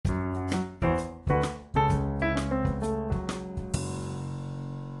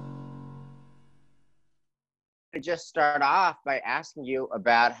to just start off by asking you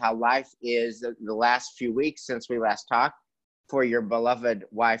about how life is the last few weeks since we last talked for your beloved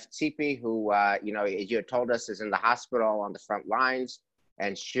wife, Tsipi, who, as you had told us, is in the hospital on the front lines,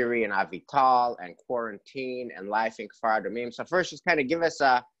 and Shiri and Avital, and quarantine and life in Kfar Adumim. So first, just kind of give us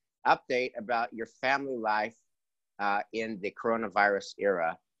a update about your family life in the coronavirus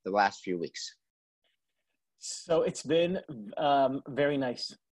era the last few weeks. So it's been very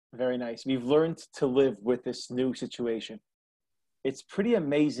nice, very nice. We've learned to live with this new situation. It's pretty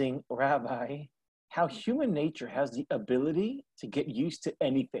amazing, Rabbi, how human nature has the ability to get used to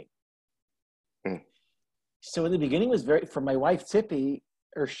anything. So in the beginning it was for my wife, Tsipi,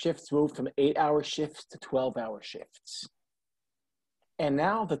 her shifts moved from 8-hour shifts to 12-hour shifts. And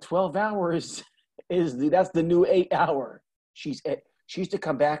now the 12 hours that's the new 8-hour. She used to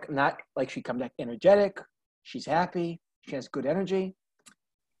come back, not like she'd come back energetic. She's happy. She has good energy.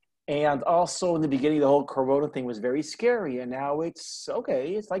 And also in the beginning, the whole Corona thing was very scary. And now it's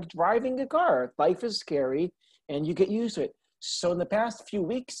okay. It's like driving a car. Life is scary and you get used to it. So in the past few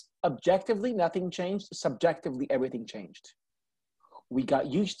weeks, objectively, nothing changed. Subjectively, everything changed. We got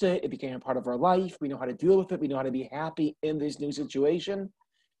used to it. It became a part of our life. We know how to deal with it. We know how to be happy in this new situation.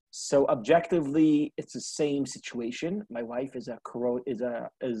 So objectively, it's the same situation. My wife is a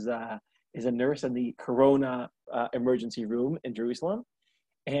nurse in the Corona emergency room in Jerusalem,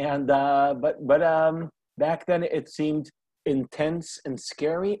 and but back then it seemed intense and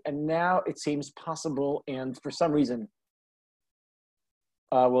scary, and now it seems possible. And for some reason,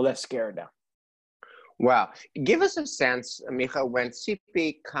 we're less scared now. Wow, give us a sense, Micha, when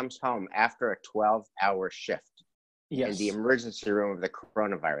Tsipi comes home after a 12-hour shift. Yes. In the emergency room of the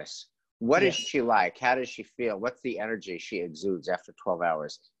coronavirus. What is she like? How does she feel? What's the energy she exudes after 12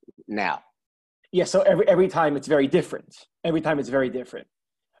 hours now? Yeah, so every time it's very different. Every time it's very different.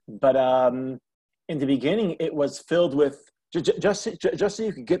 But in the beginning, it was filled with, just so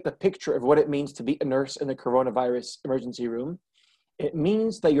you could get the picture of what it means to be a nurse in the coronavirus emergency room, it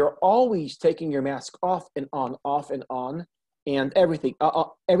means that you're always taking your mask off and on, and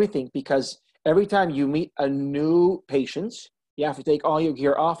everything, because every time you meet a new patient, you have to take all your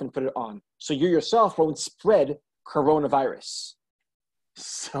gear off and put it on. So you yourself won't spread coronavirus.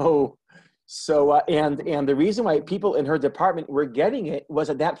 And the reason why people in her department were getting it was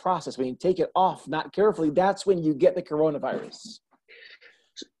at that process. When you take it off not carefully, that's when you get the coronavirus.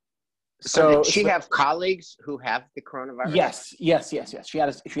 So did she have colleagues who have the coronavirus? Yes.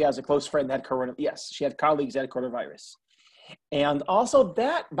 She has a close friend that had corona. Yes, she had colleagues that had coronavirus. And also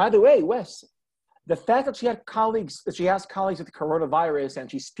that, by the way, Wes, the fact that she has colleagues with the coronavirus and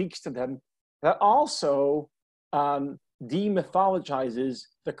she speaks to them, that also demythologizes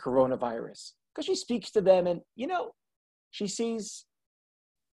the coronavirus. Because she speaks to them and, she sees,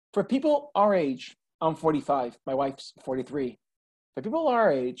 for people our age, I'm 45, my wife's 43. For people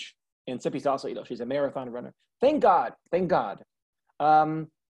our age, and Tsipi's also, she's a marathon runner. Thank God.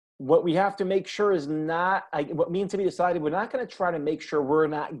 What we have to make sure is what me and Tsipi decided, we're not going to try to make sure we're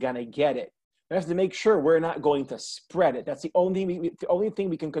not going to get it. We have to make sure we're not going to spread it. That's the only thing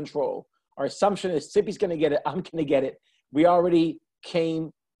we can control. Our assumption is Tsipi's going to get it, I'm going to get it. We already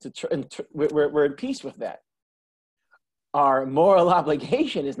came we're in peace with that. Our moral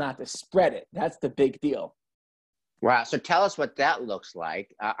obligation is not to spread it. That's the big deal. Wow. So tell us what that looks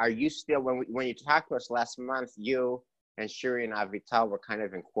like. Are you still, when you talked to us last month, you and Shiri and Avital were kind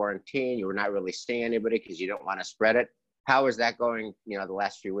of in quarantine. You were not really seeing anybody because you don't want to spread it. How is that going, the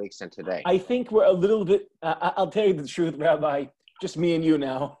last few weeks and today? I think we're a little bit, I'll tell you the truth, Rabbi, just me and you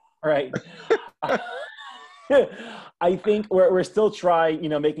now, right? I think we're still trying,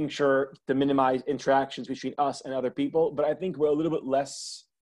 making sure to minimize interactions between us and other people. But I think we're a little bit less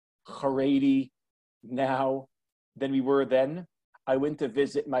Haredi now than we were then. I went to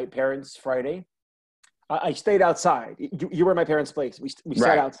visit my parents Friday. I stayed outside. You were at my parents' place. We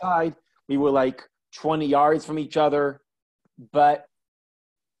sat outside. We were like 20 yards from each other, but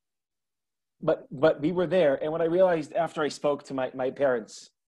we were there. And what I realized after I spoke to my parents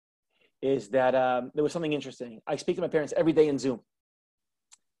is that there was something interesting. I speak to my parents every day in Zoom.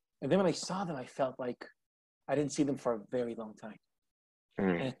 And then when I saw them, I felt like I didn't see them for a very long time.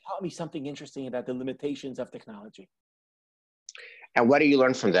 And it taught me something interesting about the limitations of technology. And what do you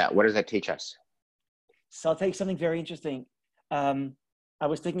learn from that? What does that teach us? So I'll tell you something very interesting. I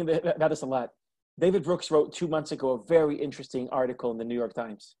was thinking about this a lot. David Brooks wrote 2 months ago a very interesting article in the New York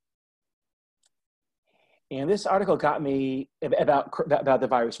Times. And this article got me about the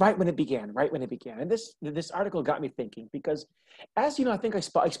virus right when it began. And this article got me thinking because, as you know, I think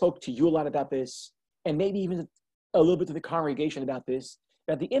I spoke to you a lot about this, and maybe even a little bit to the congregation about this,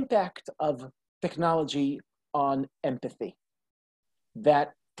 about the impact of technology on empathy,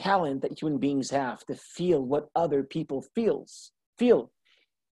 that talent that human beings have to feel what other people feel.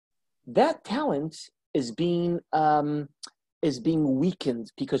 That talent is being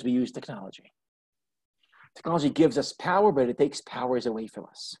weakened because we use technology. Technology gives us power, but it takes powers away from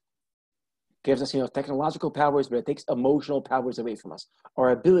us. It gives us, technological powers, but it takes emotional powers away from us. Our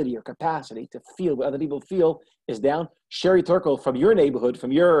ability or capacity to feel what other people feel is down. Sherry Turkle from your neighborhood,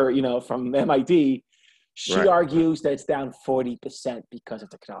 from MIT, she argues that it's down 40% because of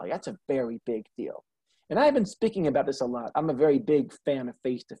technology. That's a very big deal. And I've been speaking about this a lot. I'm a very big fan of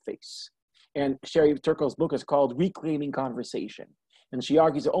face-to-face. And Sherry Turkle's book is called Reclaiming Conversation. And she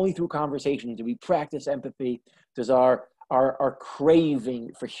argues that only through conversation do we practice empathy. Does our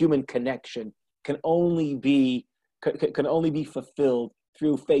craving for human connection can only be fulfilled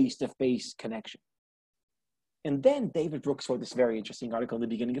through face-to-face connection. And then David Brooks wrote this very interesting article in the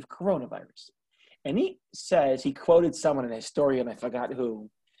beginning of coronavirus. And he quoted someone, an historian, I forgot who,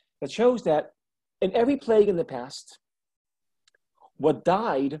 that shows that in every plague in the past, what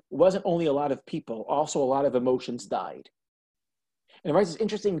died wasn't only a lot of people, also a lot of emotions died. And it writes this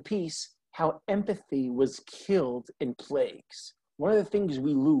interesting piece, how empathy was killed in plagues. One of the things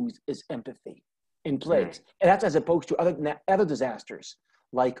we lose is empathy in plagues. And that's as opposed to other disasters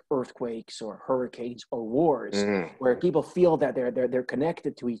like earthquakes or hurricanes or wars, where people feel that they're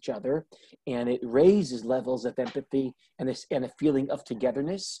connected to each other, and it raises levels of empathy and a feeling of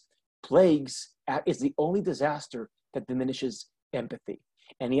togetherness. Plagues is the only disaster that diminishes empathy.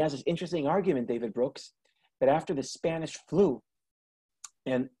 And he has this interesting argument, David Brooks, that after the Spanish flu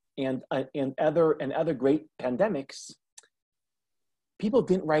and other great pandemics, people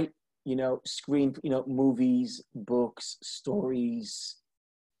didn't write, movies, books, stories,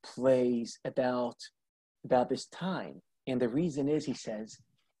 plays about this time. And the reason is, he says,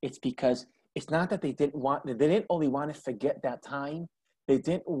 it's because it's not that they didn't only want to forget that time, they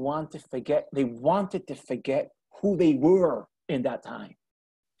didn't want to forget, they wanted to forget who they were in that time.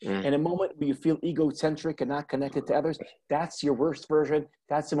 In a moment where you feel egocentric and not connected to others, that's your worst version.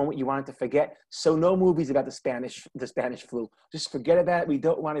 That's the moment you wanted to forget. So no movies about the Spanish flu. Just forget about it. We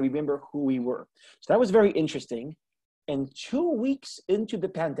don't want to remember who we were. So that was very interesting. And 2 weeks into the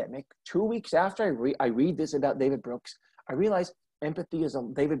pandemic, 2 weeks after I read this about David Brooks, I realized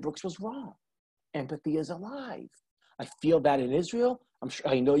David Brooks was wrong. Empathy is alive. I feel that in Israel.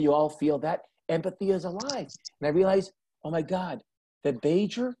 I know you all feel that. Empathy is alive. And I realized, oh my God, the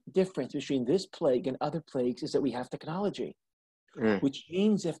major difference between this plague and other plagues is that we have technology, which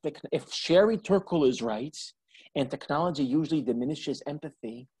means if Sherry Turkle is right, and technology usually diminishes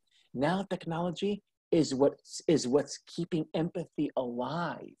empathy, now technology is what's keeping empathy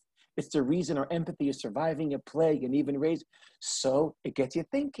alive. It's the reason our empathy is surviving a plague and even raised. So it gets you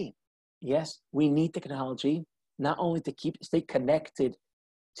thinking. Yes, we need technology not only to stay connected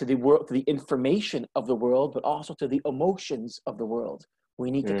to the world, to the information of the world, but also to the emotions of the world.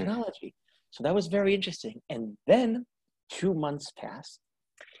 We need technology. So that was very interesting. And then 2 months passed,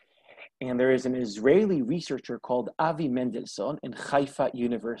 and there is an Israeli researcher called Avi Mendelson in Haifa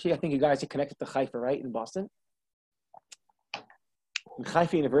University. I think you guys are connected to Haifa, right, in Boston? In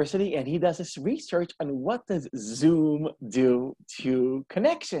Haifa University, and he does this research on what does Zoom do to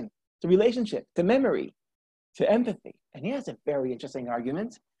connection, to relationship, to memory, to empathy. And he has a very interesting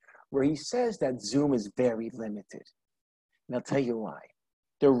argument where he says that Zoom is very limited. And I'll tell you why.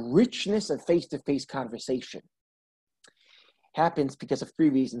 The richness of face-to-face conversation happens because of 3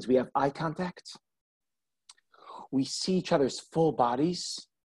 reasons. We have eye contact, we see each other's full bodies,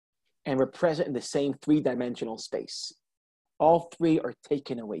 and we're present in the same 3-dimensional space. All 3 are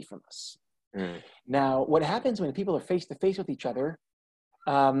taken away from us. Now, what happens when people are face-to-face with each other,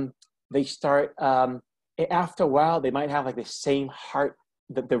 they start, after a while, they might have like the same heart,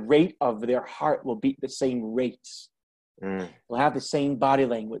 the rate of their heart will beat the same rates. They'll have the same body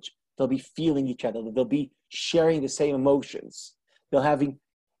language. They'll be feeling each other. They'll be sharing the same emotions.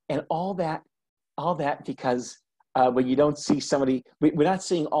 And all that because when you don't see somebody, we're not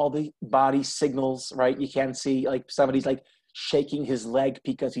seeing all the body signals, right? You can't see like somebody's like shaking his leg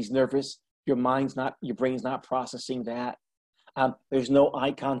because he's nervous. Your brain's not processing that. There's no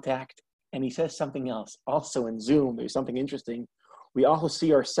eye contact. And he says something else. Also in Zoom, there's something interesting. We also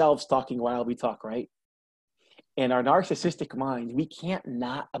see ourselves talking while we talk, right? In our narcissistic mind, we can't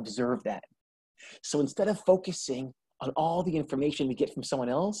not observe that. So instead of focusing on all the information we get from someone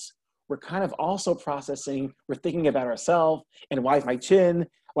else, we're kind of also processing, we're thinking about ourselves and why is my chin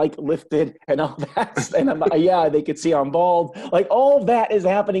like lifted and all that. And I'm like, yeah, they could see I'm bald. Like all that is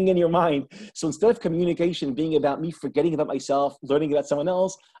happening in your mind. So instead of communication being about me forgetting about myself, learning about someone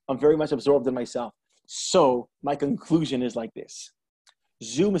else, I'm very much absorbed in myself. So my conclusion is like this.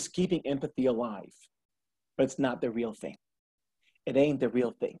 Zoom is keeping empathy alive, but it's not the real thing. It ain't the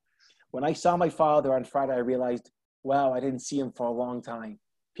real thing. When I saw my father on Friday, I realized, wow, I didn't see him for a long time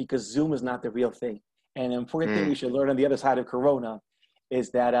because Zoom is not the real thing. And an important thing we should learn on the other side of Corona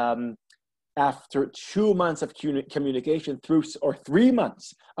is that after 2 months of communication through, or 3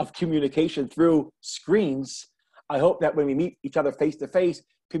 months of communication through screens, I hope that when we meet each other face to face,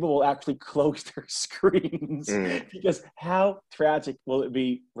 people will actually close their screens. Because how tragic will it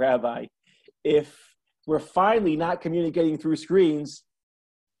be, Rabbi, if we're finally not communicating through screens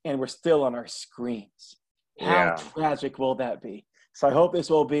and we're still on our screens? How tragic will that be? So I hope this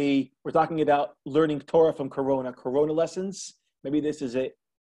will be, we're talking about learning Torah from Corona lessons. Maybe this is it.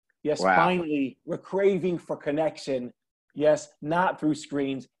 Yes, finally, we're craving for connection. Yes, not through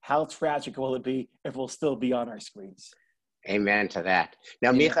screens. How tragic will it be if we'll still be on our screens? Amen to that.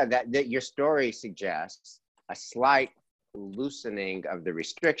 Now, Micha, that your story suggests a slight loosening of the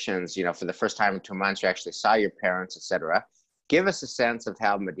restrictions. You know, for the first time in 2 months, you actually saw your parents, etc. Give us a sense of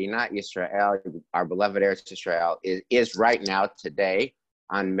how Medinat Yisrael, our beloved Eretz Yisrael, is right now today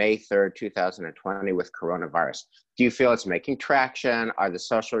on May 3rd, 2020 with coronavirus. Do you feel it's making traction? Are the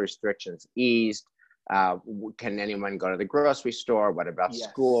social restrictions eased? Can anyone go to the grocery store? What about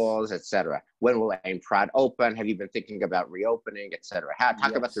schools, etc.? When will Ein Prad open? Have you been thinking about reopening, etc.?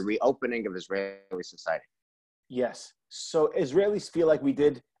 Talk about the reopening of Israeli society. Yes. So Israelis feel like we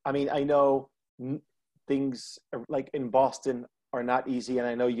did. I mean, I know things like in Boston are not easy, and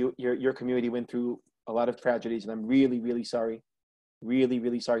I know your community went through a lot of tragedies, and I'm really, really sorry. Really,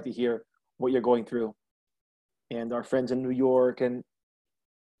 really sorry to hear what you're going through. And our friends in New York, and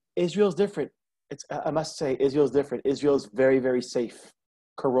Israel's different. I must say, Israel's different. Israel's very, very safe,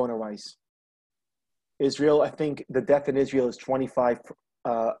 corona-wise. Israel, I think the death in Israel is 25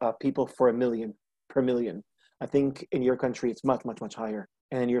 people per million. I think in your country, it's much, much, much higher.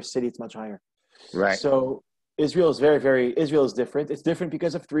 And in your city, it's much higher. Right. So Israel is different. It's different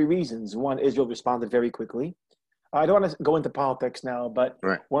because of 3 reasons. One, Israel responded very quickly. I don't want to go into politics now, but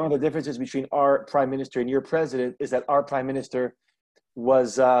one of the differences between our prime minister and your president is that our prime minister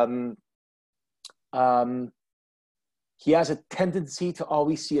was, he has a tendency to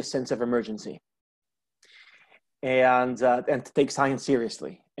always see a sense of emergency and to take science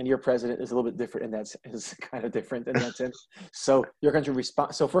seriously. And your president is a little bit different, and is kind of different in that sense. So your country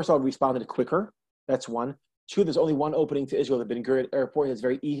So first of all, responded quicker. That's one. 2, there's only one opening to Israel, the Ben Gurion Airport. It's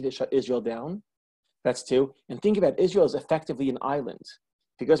very easy to shut Israel down. That's 2. And think about it, Israel is effectively an island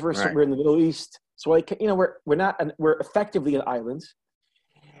because we're in the Middle East. So we're effectively an island.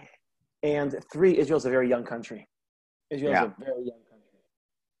 And 3, Israel's a very young country. Israel's a very young country.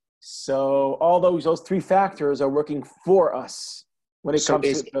 So all those 3 factors are working for us when it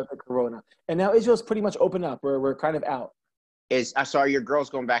comes to the corona. And now Israel's pretty much open up. We're kind of out. So are your girls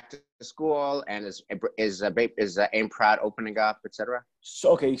going back to school, and is Ein Prad opening up, etc.?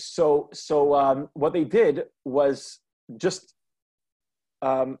 So what they did was just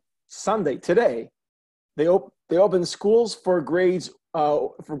Sunday today, they opened schools for grades 1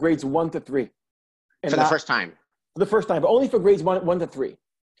 to 3, and for the first time, but only for grades 1 to 3,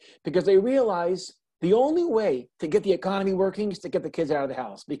 because they realize the only way to get the economy working is to get the kids out of the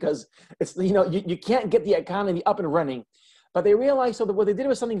house, because it's you can't get the economy up and running. But they realized, so that what they did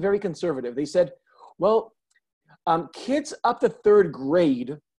was something very conservative. They said, well, kids up to 3rd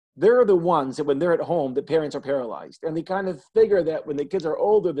grade, they're the ones that when they're at home, the parents are paralyzed. And they kind of figure that when the kids are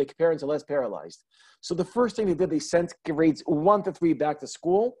older, the parents are less paralyzed. So the first thing they did, they sent grades 1 to 3 back to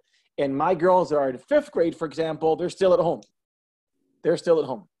school. And my girls are in 5th grade, for example, they're still at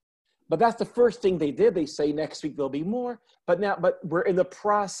home. But that's the first thing they did. They say next week there'll be more. But we're in the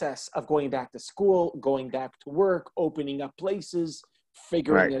process of going back to school, going back to work, opening up places,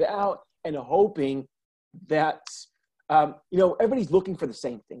 figuring it out, and hoping that, everybody's looking for the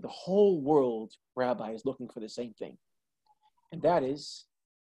same thing. The whole world, Rabbi, is looking for the same thing. And that is,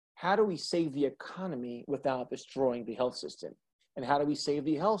 how do we save the economy without destroying the health system? And how do we save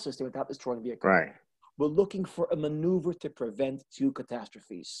the health system without destroying the economy? Right. We're looking for a maneuver to prevent 2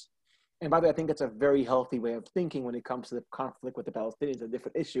 catastrophes. And by the way, I think that's a very healthy way of thinking when it comes to the conflict with the Palestinians, a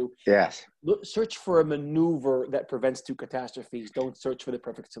different issue. Yes. Search for a maneuver that prevents 2 catastrophes. Don't search for the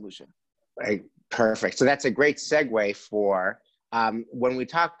perfect solution. Right. Perfect. So that's a great segue for when we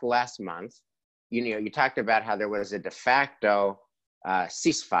talked last month, you talked about how there was a de facto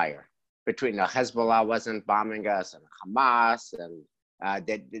ceasefire between Hezbollah wasn't bombing us and Hamas, and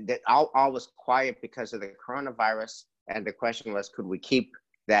that all was quiet because of the coronavirus. And the question was, could we keep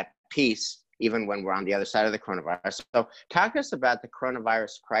that peace even when we're on the other side of the coronavirus? So talk to us about the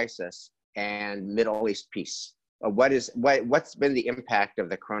coronavirus crisis and Middle East peace? What's been the impact of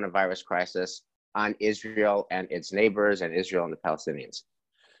the coronavirus crisis on Israel and its neighbors, and Israel and the Palestinians?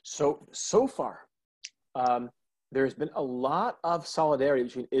 So far, there's been a lot of solidarity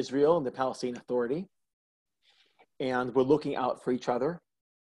between Israel and the Palestinian Authority, and we're looking out for each other.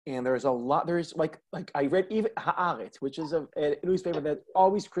 And there's like I read even Haaretz, which is a newspaper that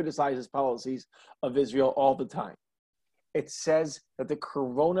always criticizes policies of Israel all the time. It says that the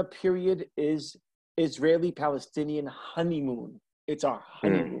Corona period is Israeli-Palestinian honeymoon. It's our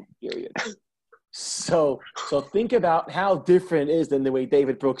honeymoon period. So think about how different it is than the way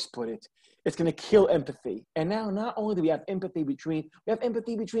David Brooks put it. It's going to kill empathy. And now not only do we have empathy between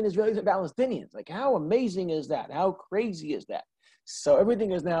Israelis and Palestinians. Like, how amazing is that? How crazy is that? So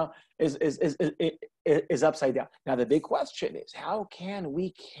everything is now is upside down. Now the big question is, how can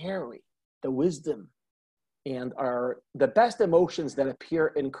we carry the wisdom and the best emotions that appear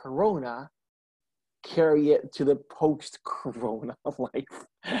in Corona, carry it to the post-Corona life?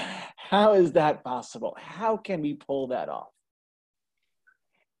 How is that possible? How can we pull that off?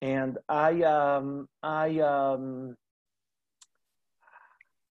 And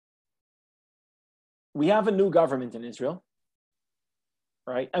we have a new government in Israel.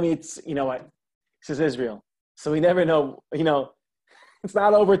 Right? I mean, it's, you know what? This is Israel. So we never know, it's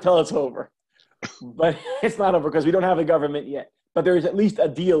not over till it's over. But it's not over because we don't have a government yet. But there is at least a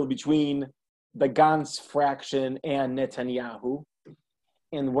deal between the Gantz fraction and Netanyahu.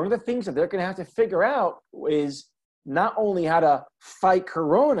 And one of the things that they're going to have to figure out is not only how to fight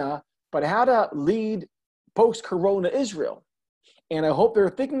Corona, but how to lead post-Corona Israel. And I hope they're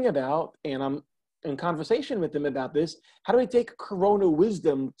thinking about, and I'm in conversation with them about this, how do we take Corona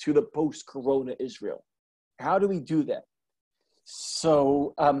wisdom to the post-Corona Israel? How do we do that?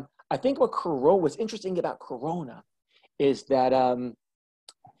 So I think what's interesting about Corona is that,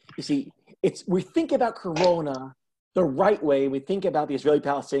 you see, we think about Corona the right way. We think about the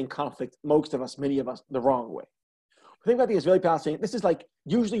Israeli-Palestinian conflict, many of us, the wrong way. We think about the Israeli-Palestinian, this is like,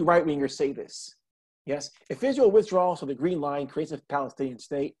 usually right-wingers say this. Yes, if Israel withdraws, so the Green Line creates a Palestinian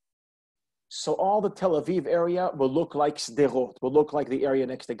state, so all the Tel Aviv area will look like Sderot, will look like the area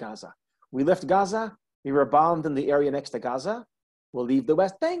next to Gaza. We left Gaza, we were bombed in the area next to Gaza. We'll leave the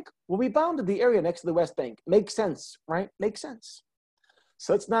West Bank, we'll be bombed in the area next to the West Bank. Makes sense, right? Makes sense.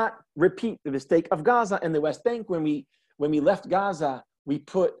 So let's not repeat the mistake of Gaza and the West Bank. When we left Gaza, we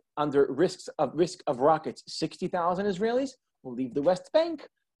put under risk of rockets 60,000 Israelis. We'll leave the West Bank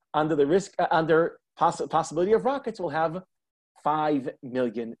under the possibility of rockets. We'll have 5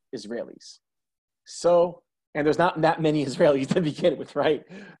 million Israelis. So, and there's not that many Israelis to begin with, right?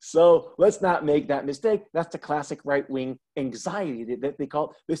 So let's not make that mistake. That's the classic right-wing anxiety that they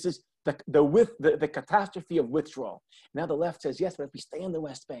call. This is the catastrophe of withdrawal. Now the left says, yes, but if we stay in the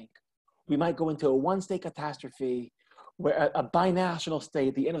West Bank, we might go into a one-state catastrophe, where a binational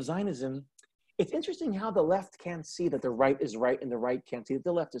state, the end of Zionism. It's interesting how the left can't see that the right is right and the right can't see that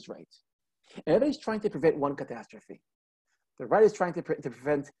the left is right. And everybody's trying to prevent one catastrophe. The right is trying to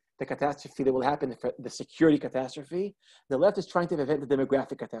prevent the catastrophe that will happen, the security catastrophe. The left is trying to prevent the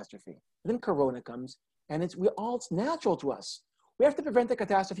demographic catastrophe. And then Corona comes, and it's natural to us. We have to prevent the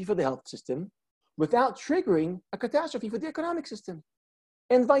catastrophe for the health system without triggering a catastrophe for the economic system,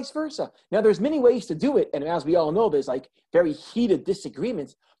 and vice versa. Now, there's many ways to do it, and as we all know, there's like very heated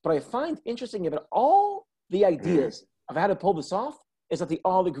disagreements. But I find interesting about all the ideas of how to pull this off is that they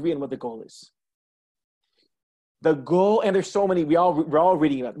all agree on what the goal is. The goal, and there's so many, we're all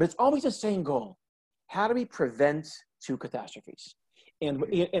reading about it, but it's always the same goal. How do we prevent two catastrophes? And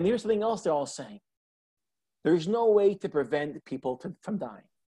here's something else they're all saying. There's no way to prevent people from dying.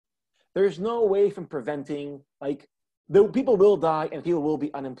 There's no way from preventing, the people will die and people will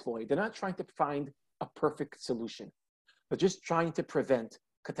be unemployed. They're not trying to find a perfect solution. They're just trying to prevent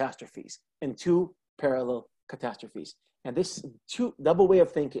catastrophes and two parallel catastrophes. And this double way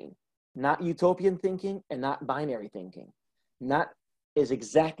of thinking, not utopian thinking and not binary thinking, is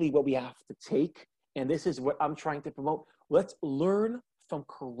exactly what we have to take. And this is what I'm trying to promote. Let's learn from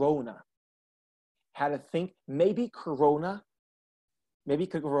Corona how to think. Maybe Corona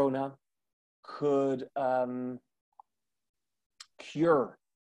could cure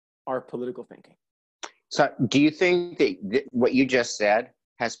our political thinking. So do you think that what you just said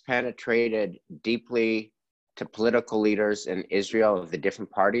has penetrated deeply to political leaders in Israel of the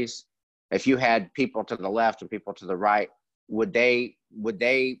different parties? If you had people to the left and people to the right, would they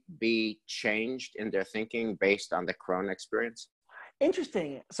be changed in their thinking based on the Corona experience?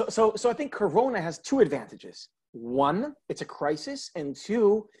 Interesting. So I think Corona has two advantages. One, it's a crisis, and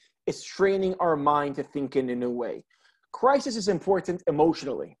two, it's training our mind to think in a new way. Crisis is important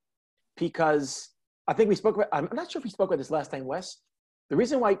emotionally. because I think we spoke about, I'm not sure if we spoke about this last time, Wes. The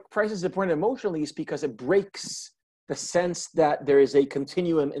reason why crisis is important emotionally is because it breaks the sense that there is a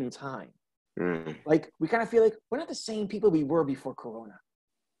continuum in time. Like, we kind of feel like we're not the same people we were before Corona.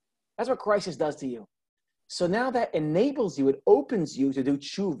 That's what crisis does to you. So now that enables you, it opens you to do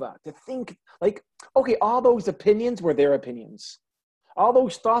tshuva, to think like, okay, all those opinions were their opinions. All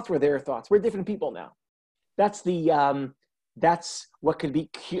those thoughts were their thoughts. We're different people now. That's what could be,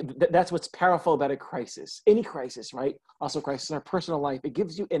 that's what's powerful about a crisis. Any crisis, right? Also crisis in our personal life. It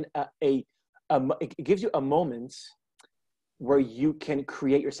gives you it gives you a moment where you can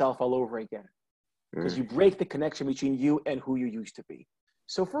create yourself all over again. Because you break the connection between you and who you used to be.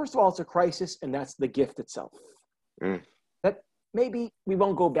 So first of all, it's a crisis, and that's the gift itself. That maybe we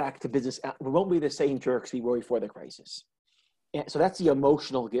won't go back to business. We won't be the same jerks we were before the crisis. And so that's the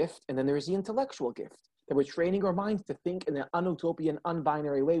emotional gift. And then there's the intellectual gift, that we're training our minds to think in an unutopian,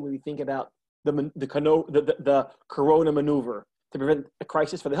 unbinary way when we think about the Corona maneuver to prevent a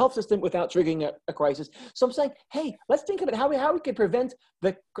crisis for the health system without triggering a crisis. So I'm saying, hey, let's think about how we can prevent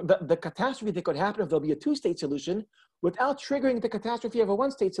the catastrophe that could happen if there'll be a two-state solution without triggering the catastrophe of a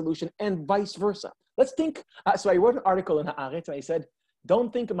one-state solution, and vice versa. Let's think. So I wrote an article in Haaretz, and I said,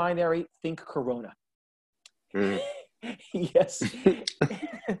 don't think binary, think Corona. Yes.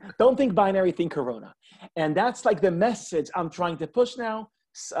 Don't think binary, think Corona. And that's like the message I'm trying to push now.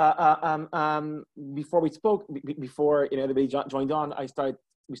 Before we spoke, before everybody joined on,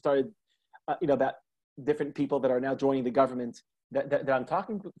 we started that different people that are now joining the government that I'm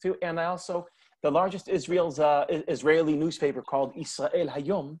talking to, and I also the largest Israeli newspaper called Israel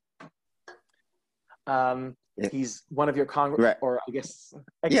Hayom. He's one of your Right. or I guess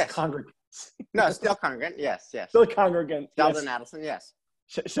ex-congregants. No, still congregant. Yes. Still congregant. Sheldon yes. Adelson. Yes.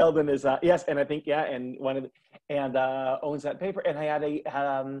 Sheldon is yes, and I think and owns that paper. And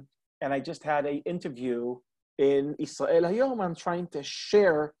I just had a interview in Israel Hayom. I'm trying to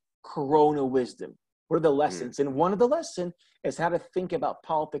share Corona wisdom. What are the lessons? And one of the lessons is how to think about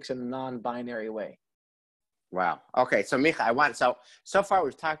politics in a non-binary way. Wow. Okay. So Micha, so far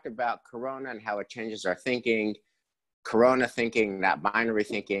we've talked about Corona and how it changes our thinking, Corona thinking, not binary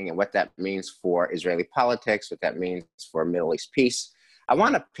thinking, and what that means for Israeli politics, what that means for Middle East peace. I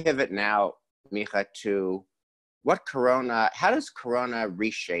want to pivot now, Micha, to how does Corona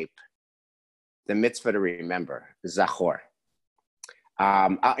reshape the mitzvah to remember, Zachor?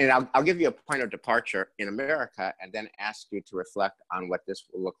 I'll give you a point of departure in America and then ask you to reflect on what this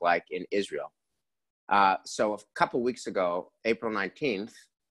will look like in Israel. So a couple weeks ago, April 19th,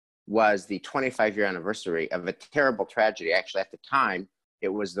 was the 25-year anniversary of a terrible tragedy. Actually, at the time, it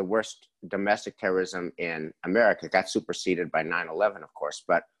was the worst domestic terrorism in America. It got superseded by 9/11, of course.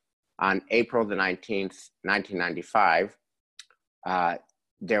 But on April the 19th, 1995,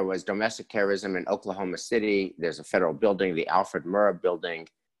 there was domestic terrorism in Oklahoma City. There's a federal building, the Alfred Murrah building,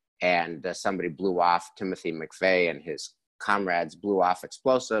 and somebody blew off, Timothy McVeigh and his comrades blew off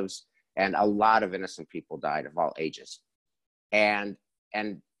explosives, and a lot of innocent people died of all ages. And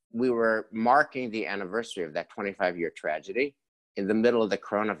we were marking the anniversary of that 25-year tragedy in the middle of the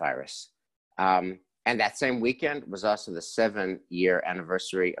coronavirus. And that same weekend was also the 7-year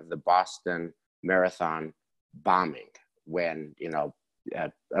anniversary of the Boston Marathon bombing, when,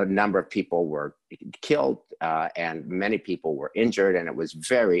 a number of people were killed and many people were injured. And it was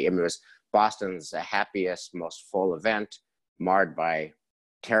Boston's happiest, most full event, marred by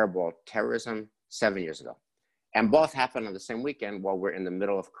terrible terrorism 7 years ago. And both happened on the same weekend while we're in the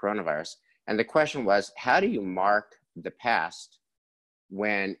middle of coronavirus. And the question was, how do you mark the past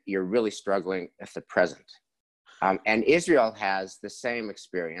when you're really struggling with the present? And Israel has the same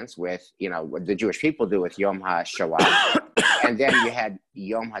experience with, what the Jewish people do with Yom HaShoah. And then you had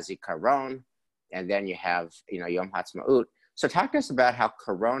Yom HaZikaron, and then you have, Yom HaTzmaut. So talk to us about how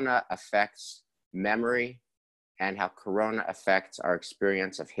Corona affects memory and how Corona affects our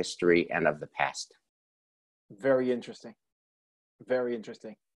experience of history and of the past. Very interesting. Very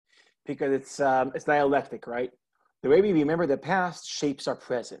interesting. Because it's dialectic, right? The way we remember the past shapes our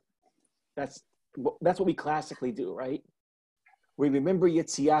present. That's what we classically do, right? We remember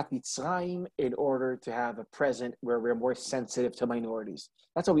Yetziat Mitzrayim in order to have a present where we're more sensitive to minorities.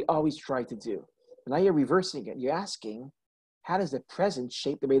 That's what we always try to do. But now you're reversing it. You're asking, how does the present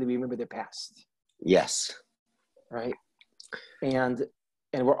shape the way that we remember the past? Yes. Right? And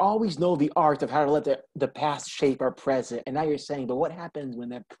we always know the art of how to let the past shape our present. And now you're saying, but what happens when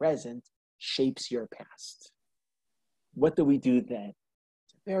that present shapes your past? What do we do then?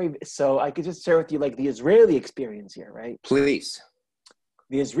 So I could just share with you like the Israeli experience here, right? Please.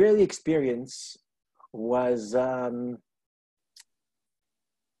 The Israeli experience was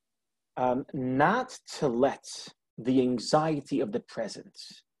not to let the anxiety of the present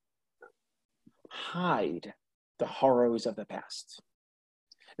hide the horrors of the past.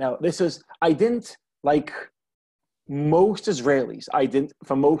 Now, I didn't like most Israelis.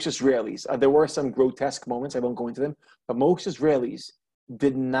 For most Israelis, there were some grotesque moments, I won't go into them, but most Israelis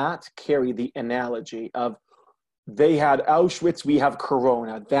did not carry the analogy of they had Auschwitz, we have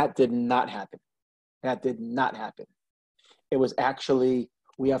Corona. That did not happen. That did not happen. It was actually,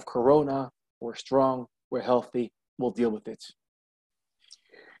 we have Corona, we're strong, we're healthy, we'll deal with it.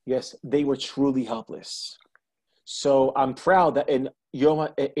 Yes, they were truly helpless. So I'm proud that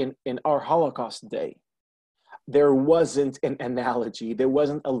in our Holocaust Day, there wasn't an analogy. There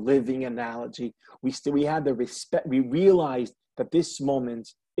wasn't a living analogy. We had the respect. We realized that this moment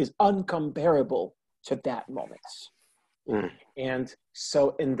is uncomparable to that moment. And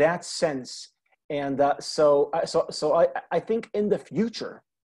so in that sense, so I think in the future,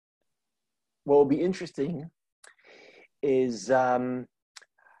 what will be interesting is in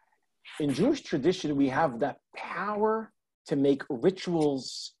Jewish tradition, we have the power to make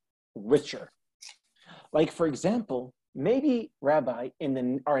rituals richer. Like, for example, maybe, Rabbi,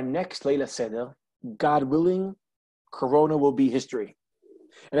 our next Leila Seder, God willing, Corona will be history.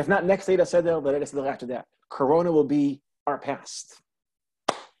 And if not next Leila Seder, the Leila Seder after that, Corona will be our past.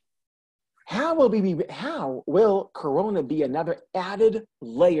 How will Corona be another added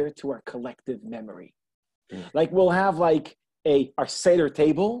layer to our collective memory? Like, we'll have our Seder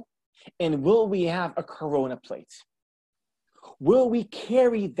table, and will we have a Corona plate? Will we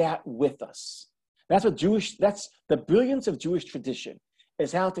carry that with us? That's the brilliance of Jewish tradition,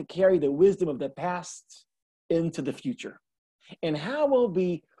 is how to carry the wisdom of the past into the future. And how will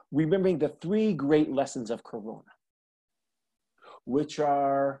we remembering the three great lessons of Corona, which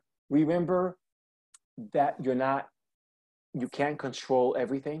are, remember that you can't control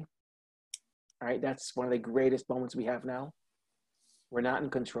everything. All right, that's one of the greatest moments we have now. We're not in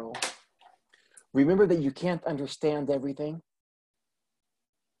control. Remember that you can't understand everything,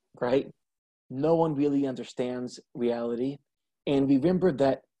 right? No one really understands reality. And remember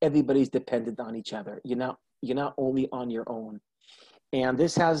that everybody's dependent on each other. You're not only on your own. And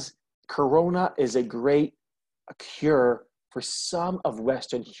Corona is a great cure for some of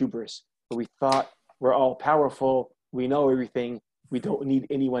Western hubris, where we thought we're all powerful, we know everything, we don't need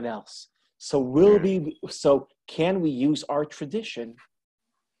anyone else. So can we use our tradition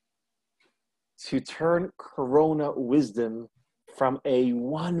to turn Corona wisdom from a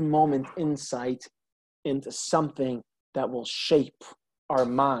one moment insight into something that will shape our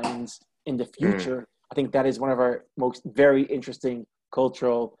minds in the future? I think that is one of our most very interesting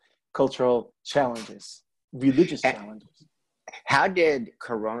cultural challenges, religious challenges. How did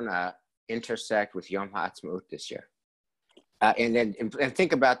Corona intersect with Yom HaAtzmaut this year? And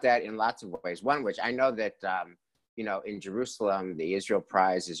think about that in lots of ways. One, which I know that in Jerusalem, the Israel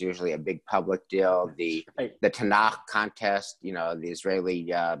Prize is usually a big public deal. The Tanakh contest, the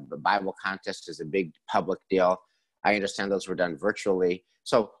Israeli Bible contest is a big public deal. I understand those were done virtually.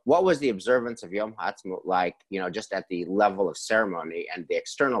 So what was the observance of Yom HaAtzmaut like, just at the level of ceremony and the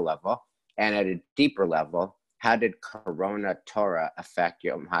external level, and at a deeper level? How did Corona Torah affect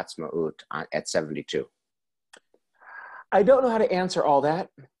Yom HaAtzmaut at 72? I don't know how to answer all that.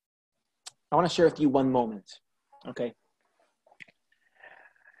 I want to share with you one moment, okay?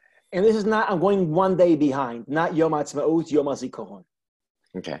 And this is I'm going one day behind, not Yom HaAtzmaut, Yom HaZikaron.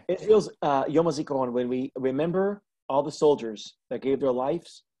 Okay. It feels Yom HaZikaron, when we remember all the soldiers that gave their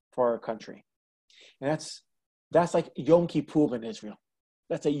lives for our country. And that's like Yom Kippur in Israel.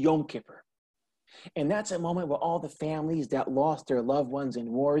 That's a Yom Kippur. And that's a moment where all the families that lost their loved ones in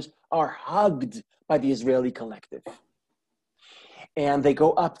wars are hugged by the Israeli collective. And they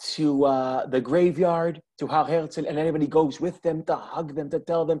go up to the graveyard, to Har Herzl, and everybody goes with them to hug them, to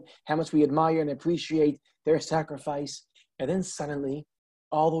tell them how much we admire and appreciate their sacrifice. And then suddenly,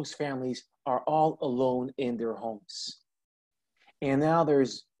 all those families are all alone in their homes. And now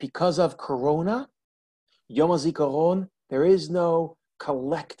because of Corona, Yom HaZikaron, there is no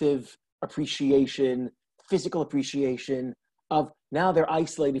collective appreciation, physical appreciation of, now they're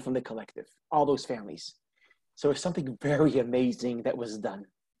isolated from the collective, all those families. So it's something very amazing that was done.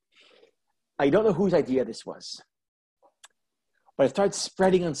 I don't know whose idea this was, but it started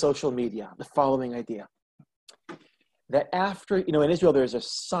spreading on social media, the following idea. That after, in Israel, there's a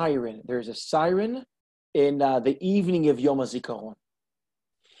siren. There's a siren in the evening of Yom HaZikaron.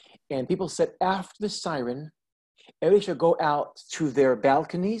 And people said after the siren, everybody should go out to their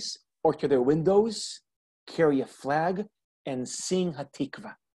balconies or to their windows, carry a flag, and sing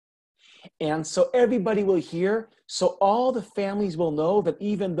Hatikva. And so everybody will hear. So all the families will know that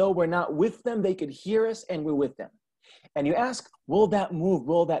even though we're not with them, they could hear us and we're with them. And you ask, will that move?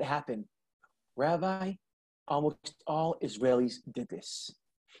 Will that happen? Rabbi, almost all Israelis did this.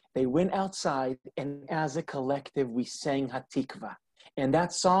 They went outside, and as a collective, we sang Hatikva. And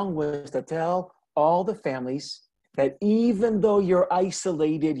that song was to tell all the families that even though you're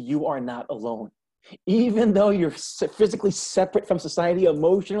isolated, you are not alone. Even though you're physically separate from society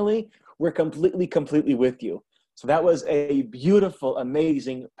emotionally, we're completely with you. So that was a beautiful,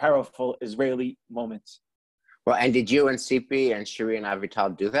 amazing, powerful Israeli moment. Well, and did you and Sipi and Shiri and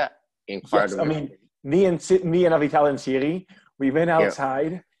Avital do that? Yes, I mean, me and Avital and Shiri, we went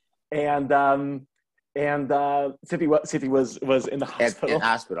outside, and Sipi was in the hospital. In the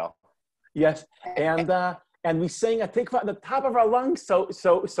hospital. Yes, and we sang a tikva at the top of our lungs, so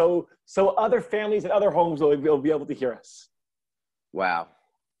other families and other homes will be able to hear us. Wow.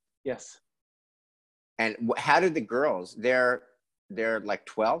 Yes. And how did the girls? They're like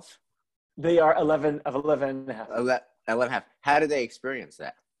 12. They are 11 and a half. 11 and a half. How did they experience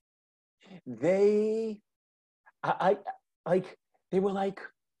that? They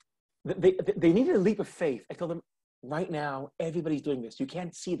needed a leap of faith. I told them, right now, everybody's doing this. You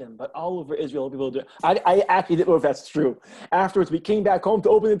can't see them, but all over Israel, people do it. I actually didn't know if that's true. Afterwards, we came back home to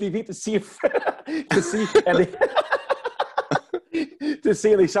open the TV to see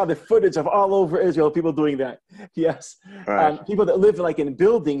and they saw the footage of all over Israel, people doing that. Yes. Right. People that live like in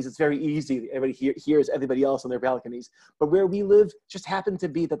buildings, it's very easy. Everybody hears everybody else on their balconies. But where we live just happened to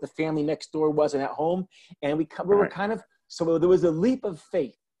be that the family next door wasn't at home. And we were kind of, so there was a leap of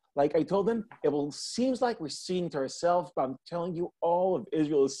faith. Like I told them, seems like we're singing to ourselves, but I'm telling you, all of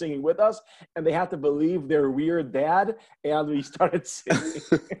Israel is singing with us, and they have to believe their weird dad, and we started singing.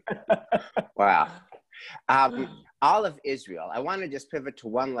 Wow. All of Israel, I want to just pivot to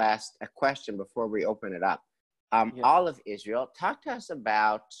one last question before we open it up. All of Israel, talk to us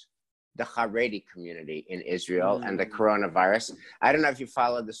about the Haredi community in Israel and the coronavirus. I don't know if you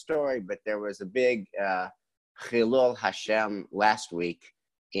followed the story, but there was a big Chilul Hashem last week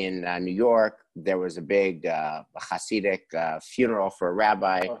in New York. There was a big Hasidic funeral for a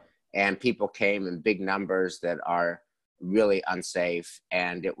rabbi, and people came in big numbers that are really unsafe,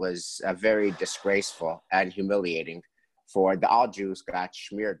 and it was very disgraceful and humiliating for all Jews got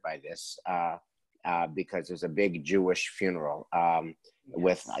smeared by this because it was a big Jewish funeral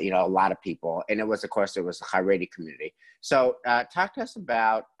with a lot of people, and it was, of course, it was the Haredi community. So talk to us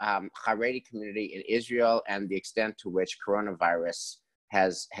about Haredi community in Israel and the extent to which coronavirus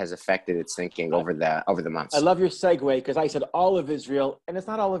has affected its thinking over the months. I love your segue, because I said all of Israel, and it's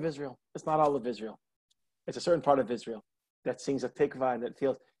not all of Israel. It's not all of Israel. It's a certain part of Israel that sings a tikva and that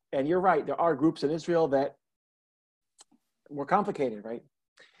feels. And you're right, there are groups in Israel that more complicated, right?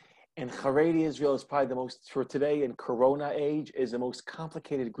 And Haredi Israel is probably the most, for today in Corona age, is the most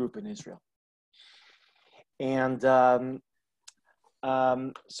complicated group in Israel. And so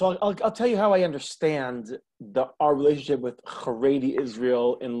I'll tell you how I understand our relationship with Haredi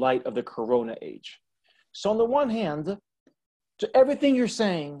Israel in light of the Corona age. So on the one hand, to everything you're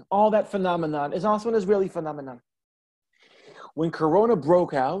saying, all that phenomenon is also an Israeli phenomenon. When Corona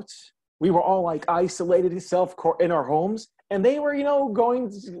broke out, we were all like isolated in our homes, and they were,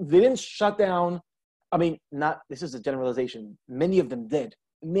 they didn't shut down. I mean, this is a generalization. Many of them did.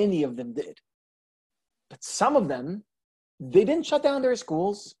 But some of them, they didn't shut down their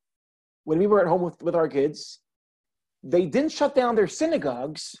schools when we were at home with our kids. They didn't shut down their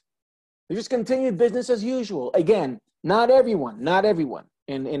synagogues. They just continued business as usual. Again, not everyone.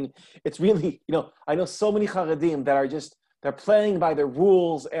 And it's really, I know so many Haredim that are they're playing by their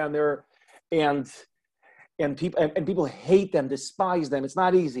rules, and people hate them, despise them. It's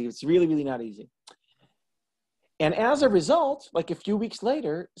not easy. It's really, really not easy. And as a result, like a few weeks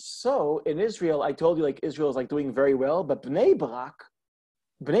later, so in Israel, I told you like Israel is like doing very well, but Bnei Brak,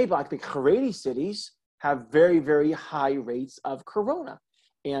 the Haredi cities, have very, very high rates of Corona.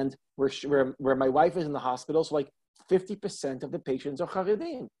 And where my wife is in the hospital, so like 50% of the patients are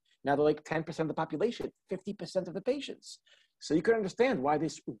Haredim. Now they're like 10% of the population, 50% of the patients. So you can understand why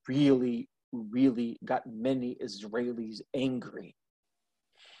this really, really got many Israelis angry.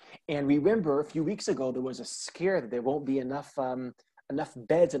 And remember, a few weeks ago, there was a scare that there won't be enough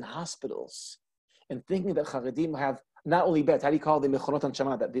beds in hospitals. And thinking that Haredim have not only beds, how do you call them? The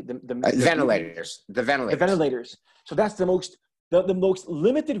ventilators. The ventilators. So that's the most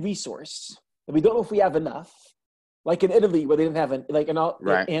limited resource that we don't know if we have enough. Like in Italy, where they didn't have and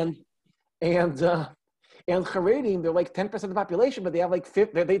Haredim, they're like 10% of the population, but they have like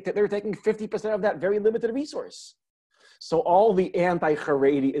they're taking 50% of that very limited resource. So all the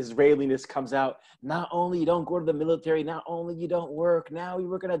anti-Haredi Israeliness comes out. Not only you don't go to the military, not only you don't work, now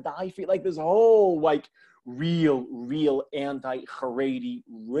we're going to die for you. Like this whole like real anti-Haredi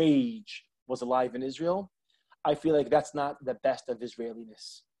rage was alive in Israel. I feel like that's not the best of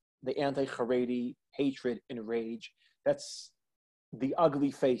Israeliness. The anti-Haredi hatred and rage. That's the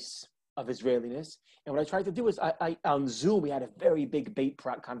ugly face of Israeliness. And what I tried to do is I on Zoom, we had a very big bait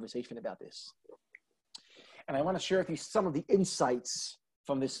conversation about this. And I want to share with you some of the insights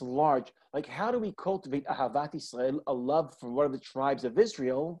from this large, like how do we cultivate Ahavat Israel, a love for one of the tribes of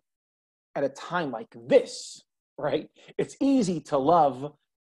Israel at a time like this, right? It's easy to love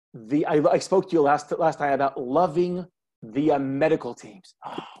I spoke to you last time about loving the medical teams.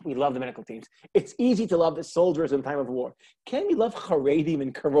 Oh, we love the medical teams. It's easy to love the soldiers in time of war. Can we love Haredim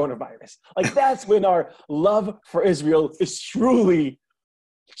in coronavirus? Like that's when our love for Israel is truly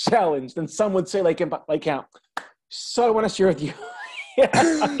challenged. And some would say like how. So I want to share with you.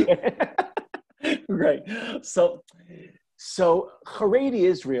 Right. So Haredi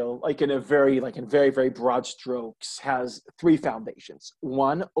Israel, like in very, very broad strokes, has three foundations.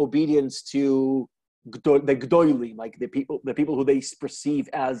 One, obedience to the Gdoilim, like the people who they perceive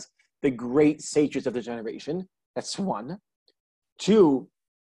as the great sages of the generation. That's one. Two,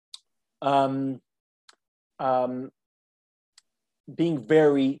 being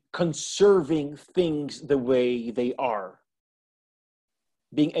very conserving things the way they are.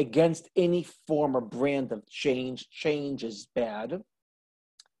 Being against any form or brand of change. Change is bad.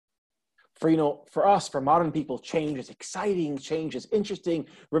 For us, for modern people, change is exciting, change is interesting.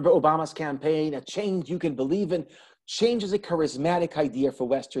 Remember Obama's campaign, a change you can believe in. Change is a charismatic idea for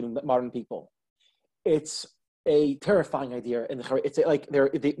Western modern people. It's a terrifying idea. It's like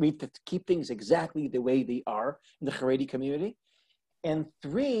we have to keep things exactly the way they are in the Haredi community. And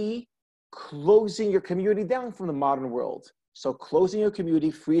three, closing your community down from the modern world. So closing your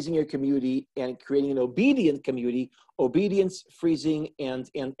community, freezing your community, and creating an obedient community, obedience, freezing, and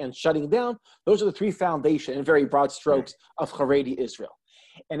shutting down. Those are the three foundations in very broad strokes of Haredi Israel.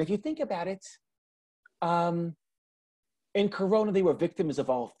 And if you think about it, in Corona, they were victims of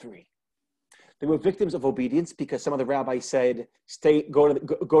all three. They were victims of obedience because some of the rabbis said, go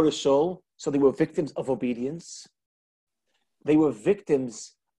to Shul. So they were victims of obedience. They were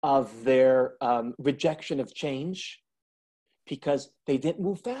victims of their rejection of change, because they didn't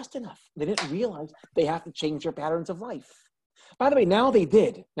move fast enough. They didn't realize they have to change their patterns of life. By the way, now they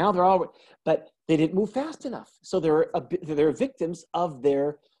did. Now they're all, but they didn't move fast enough. So they're victims of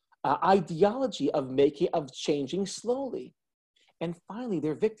their ideology of changing slowly. And finally,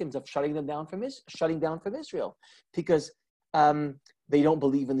 they're victims of shutting down from Israel, because they don't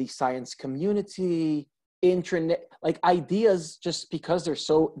believe in the science community, internet, like ideas, just because they're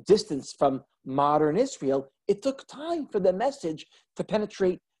so distanced from modern Israel. It took time for the message to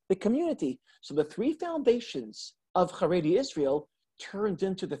penetrate the community. So the three foundations of Haredi Israel turned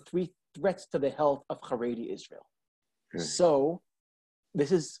into the three threats to the health of Haredi Israel. So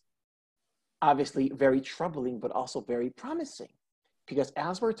this is obviously very troubling, but also very promising, because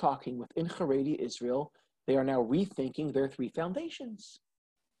as we're talking within Haredi Israel, they are now rethinking their three foundations.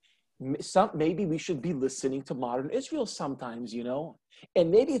 Maybe we should be listening to modern Israel sometimes,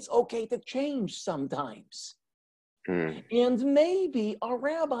 and maybe it's okay to change sometimes. And maybe our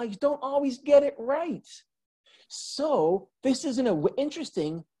rabbis don't always get it right. So this is an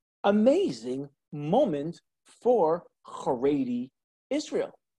interesting, amazing moment for Haredi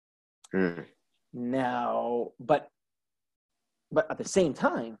Israel. Now, but at the same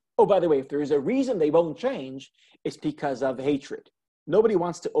time, oh, by the way, if there is a reason they won't change, it's because of hatred. Nobody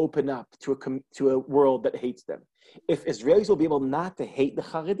wants to open up to a world that hates them. If Israelis will be able not to hate the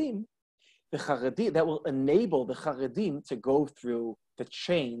Haredim, that will enable the Haredim to go through the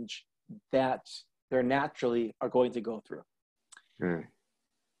change that they naturally are going to go through.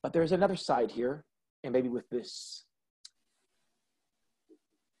 But there's another side here, and maybe with this.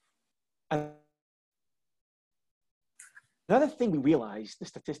 Another thing we realized, the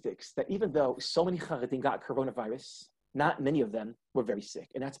statistics, that even though so many Haredim got coronavirus, not many of them were very sick.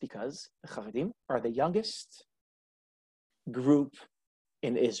 And that's because the Haredim are the youngest group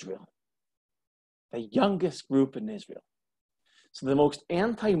in Israel. The youngest group in Israel. So the most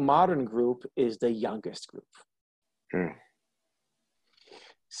anti-modern group is the youngest group.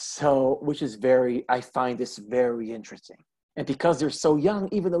 So, which is I find this very interesting. And because they're so young,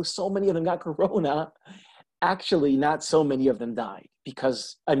 even though so many of them got corona, actually not so many of them died.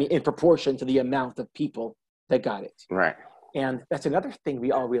 Because, in proportion to the amount of people that got it. Right. And that's another thing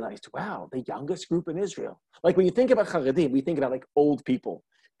we all realized. Wow, the youngest group in Israel. Like when you think about Haredim, we think about like old people,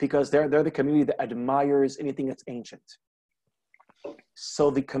 because they're the community that admires anything that's ancient.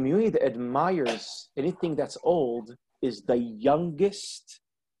 So the community that admires anything that's old is the youngest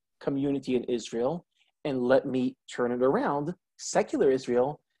community in Israel. And let me turn it around. Secular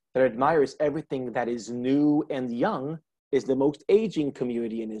Israel that admires everything that is new and young is the most aging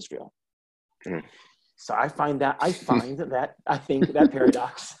community in Israel. Mm. So I think that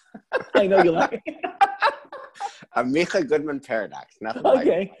paradox. I know you like it. A Micha Goodman paradox. Nothing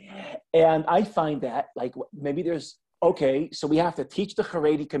Okay. like And I find that like maybe there's, okay, so we have to teach the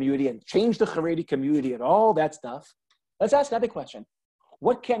Haredi community and change the Haredi community and all that stuff. Let's ask another question.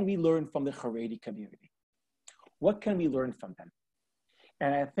 What can we learn from the Haredi community? What can we learn from them?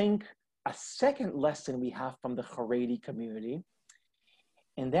 And I think a second lesson we have from the Haredi community,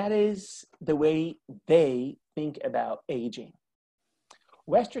 and that is the way they think about aging.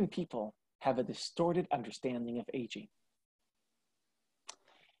 Western people have a distorted understanding of aging.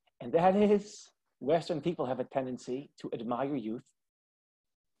 And that is, Western people have a tendency to admire youth,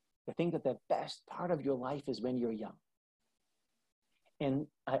 to think that the best part of your life is when you're young. And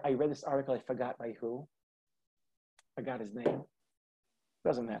I read this article, I forgot by who. I got his name.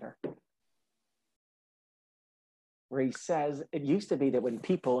 Doesn't matter. Where he says, it used to be that when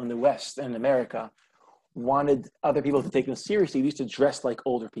people in the West and America wanted other people to take them seriously, they used to dress like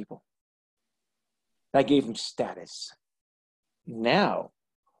older people. That gave them status. Now,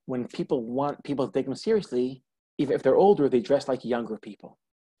 when people want people to take them seriously, even if they're older, they dress like younger people.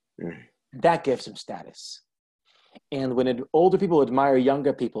 Mm. That gives them status. And when older people admire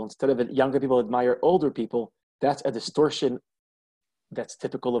younger people, instead of younger people admire older people, that's a distortion that's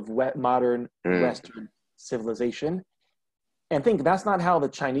typical of modern Western civilization. And think that's not how the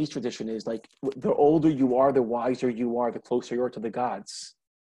Chinese tradition is. Like, the older you are, the wiser you are, the closer you are to the gods.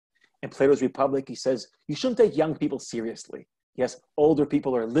 In Plato's Republic, he says, you shouldn't take young people seriously. Yes, older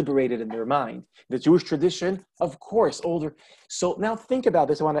people are liberated in their mind. The Jewish tradition, of course, older. So now think about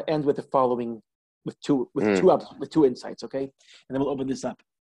this. I want to end with the following, with two insights, okay? And then we'll open this up.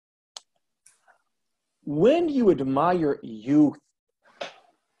 When you admire youth,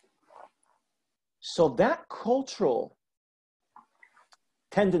 so that cultural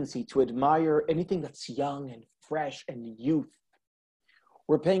tendency to admire anything that's young and fresh and youth,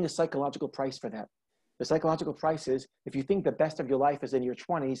 we're paying a psychological price for that. The psychological price is, if you think the best of your life is in your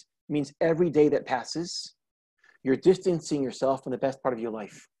 20s, means every day that passes, you're distancing yourself from the best part of your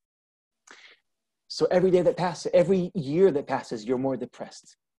life. So every day that passes, every year that passes, you're more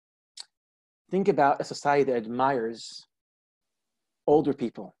depressed. Think about a society that admires older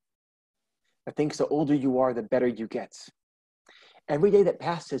people. I think the older you are, the better you get. Every day that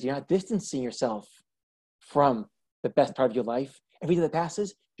passes, you're not distancing yourself from the best part of your life. Every day that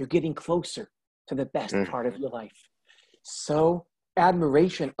passes, you're getting closer to the best part of your life. So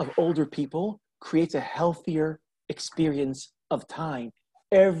admiration of older people creates a healthier experience of time.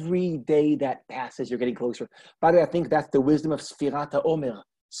 Every day that passes, you're getting closer. By the way, I think that's the wisdom of Sfirat HaOmer.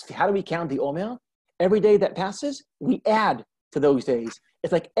 How do we count the Omer? Every day that passes, we add to those days.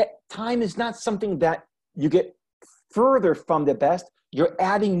 It's like time is not something that you get further from the best. You're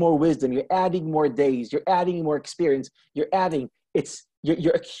adding more wisdom. You're adding more days. You're adding more experience. You're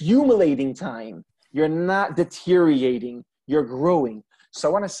accumulating time. You're not deteriorating. You're growing. So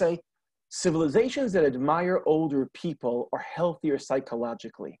I want to say, civilizations that admire older people are healthier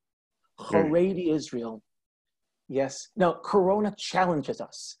psychologically. Haredi Israel, yes. Now, Corona challenges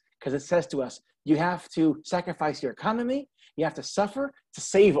us because it says to us, you have to sacrifice your economy. You have to suffer to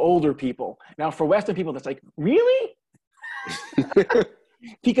save older people. Now, for Western people, that's like, really?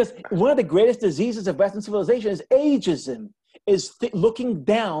 Because one of the greatest diseases of Western civilization is ageism, is looking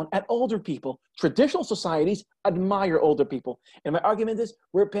down at older people. Traditional societies admire older people. And my argument is,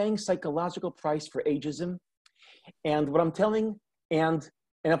 we're paying psychological price for ageism. And what I'm telling, and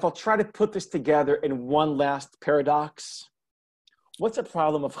if I'll try to put this together in one last paradox, what's the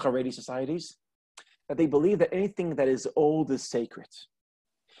problem of Haredi societies? That they believe that anything that is old is sacred.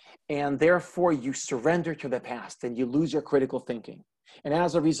 And therefore you surrender to the past and you lose your critical thinking. And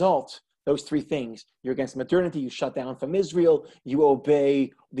as a result, those three things, you're against modernity, you shut down from Israel, you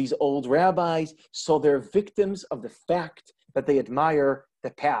obey these old rabbis. So they're victims of the fact that they admire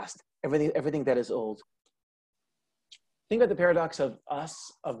the past, everything that is old. Think about the paradox of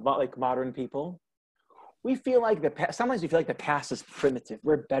us, of like modern people. We feel like sometimes we feel like the past is primitive.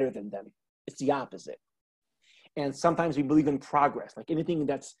 We're better than them. It's the opposite. And sometimes we believe in progress. Like anything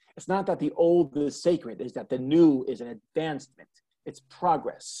it's not that the old is sacred, it's that the new is an advancement. It's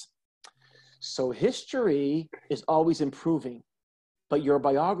progress. So history is always improving, but your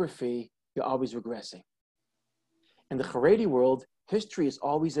biography, you're always regressing. In the Haredi world, history is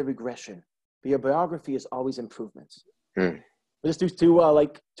always a regression, but your biography is always improvement. Just too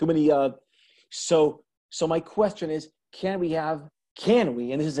like too many. So my question is, can we,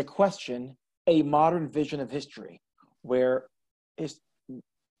 and this is a question, a modern vision of history where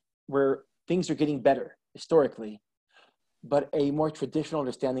where things are getting better historically, but a more traditional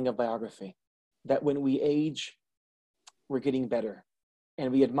understanding of biography, that when we age, we're getting better.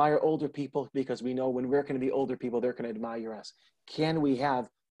 And we admire older people because we know when we're going to be older people, they're going to admire us. Can we have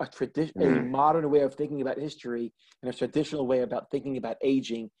a modern way of thinking about history and a traditional way about thinking about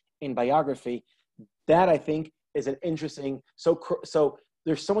aging in biography? That, I think, is an interesting, so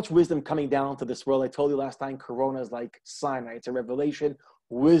there's so much wisdom coming down to this world. I told you last time, Corona is like Sinai. It's a revelation.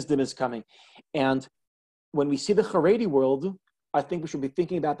 Wisdom is coming. And when we see the Haredi world, I think we should be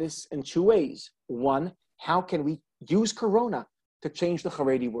thinking about this in two ways. One, how can we use Corona to change the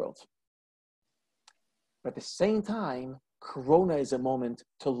Haredi world? But at the same time, Corona is a moment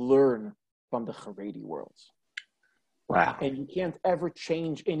to learn from the Haredi world. Wow. And you can't ever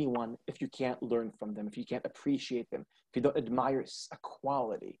change anyone if you can't learn from them, if you can't appreciate them, if you don't admire a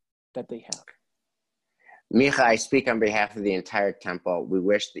quality that they have. Micha, I speak on behalf of the entire temple. We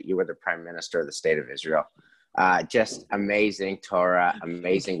wish that you were the prime minister of the state of Israel. Just amazing Torah,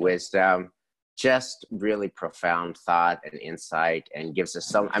 amazing wisdom, just really profound thought and insight, and gives us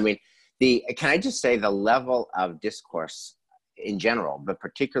some, can I just say the level of discourse in general, but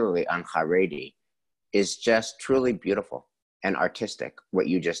particularly on Haredi, is just truly beautiful and artistic, what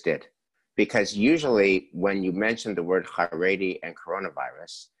you just did. Because usually when you mention the word Haredi and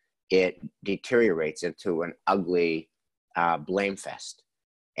coronavirus, it deteriorates into an ugly blame fest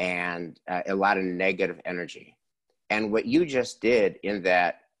and a lot of negative energy. And what you just did in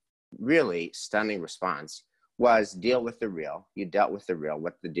that really stunning response was deal with the real. You dealt with the real,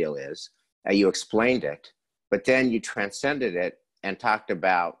 what the deal is. You explained it, but then you transcended it and talked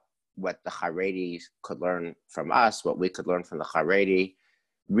about what the Haredis could learn from us, what we could learn from the Haredi.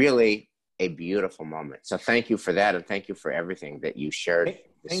 Really a beautiful moment. So thank you for that, and thank you for everything that you shared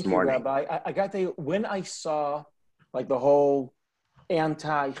this morning. Thank you, Rabbi. I got to tell you, when I saw like the whole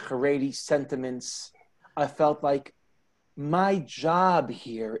anti-Haredi sentiments, I felt like my job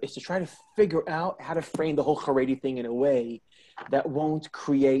here is to try to figure out how to frame the whole Haredi thing in a way that won't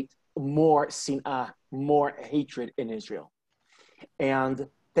create more sin'ah, more hatred in Israel. And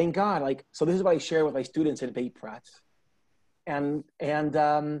thank God, so this is what I share with my students in Beit Prat. But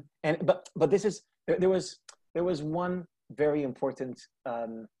this is, there was one very important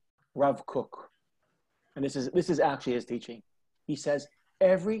Rav Kook, and this is actually his teaching. He says,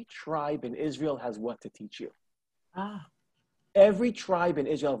 every tribe in Israel has what to teach you. Every tribe in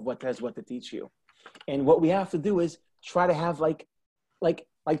Israel has what to teach you. And what we have to do is try to have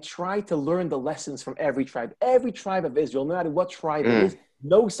try to learn the lessons from every tribe. Every tribe of Israel, no matter what tribe it is,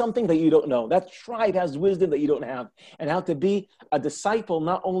 know something that you don't know. That tribe has wisdom that you don't have. And how to be a disciple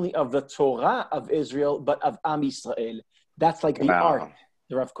not only of the Torah of Israel, but of Am Yisrael. That's like the art,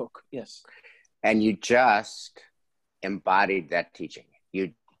 the Rav Kook, yes. And you just embodied that teaching.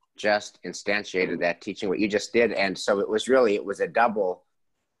 You just instantiated that teaching, what you just did. And so it was a double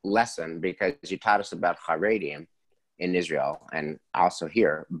lesson, because you taught us about Haredim in Israel and also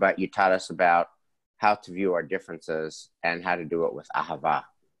here, but you taught us about how to view our differences and how to do it with ahava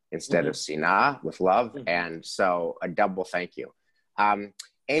instead of sinah, with love. And so a double thank you.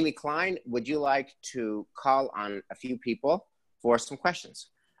 Amy Klein, would you like to call on a few people for some questions?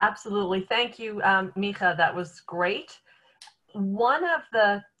 Absolutely. Thank you, Micha. That was great. One of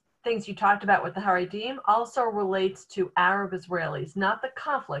the things you talked about with the Haredim also relates to Arab Israelis, not the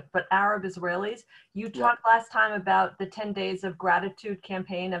conflict, but Arab Israelis. You talked last time about the 10 Days of Gratitude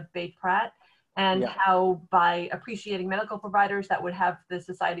campaign of Beit Prat, and how by appreciating medical providers, that would have the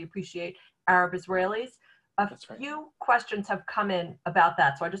society appreciate Arab Israelis. A few questions have come in about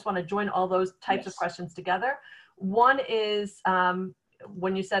that. So I just want to join all those types of questions together. One is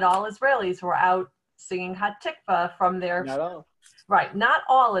when you said all Israelis were out singing Hatikva from their... Not all. Right, not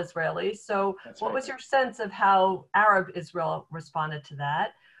all Israelis. So what was your sense of how Arab Israel responded to that?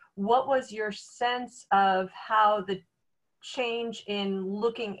 What was your sense of how the change in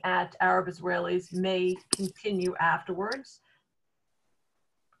looking at Arab Israelis may continue afterwards?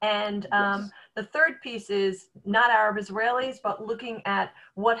 And the third piece is not Arab Israelis, but looking at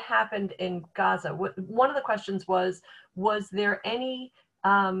what happened in Gaza. One of the questions was there any,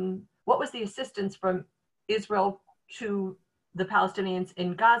 what was the assistance from Israel to the Palestinians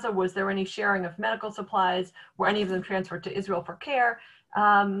in Gaza? Was there any sharing of medical supplies? Were any of them transferred to Israel for care?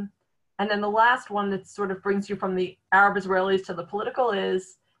 And then the last one that sort of brings you from the Arab Israelis to the political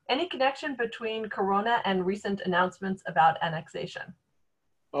is any connection between Corona and recent announcements about annexation?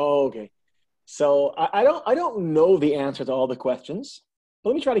 Oh, okay. So I don't know the answer to all the questions, but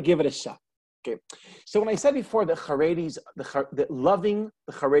let me try to give it a shot. Okay. So when I said before that Haredis, that loving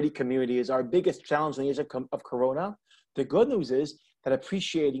the Haredi community is our biggest challenge in the age of Corona, the good news is that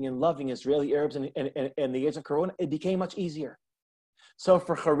appreciating and loving Israeli Arabs in the age of Corona, it became much easier. So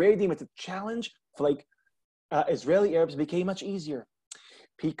for Haredim, it's a challenge. For Israeli Arabs, it became much easier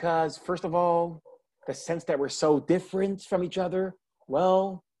because, first of all, the sense that we're so different from each other.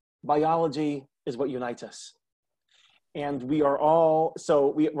 Well, biology is what unites us, and we're all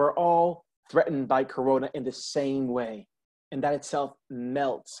threatened by Corona in the same way, and that itself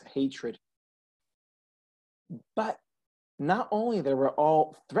melts hatred. But not only that we're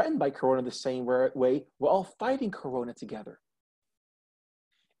all threatened by Corona the same way, we're all fighting Corona together.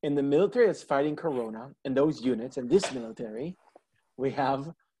 In the military that's fighting Corona, in those units, in this military, we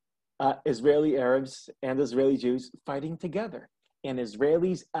have Israeli Arabs and Israeli Jews fighting together. And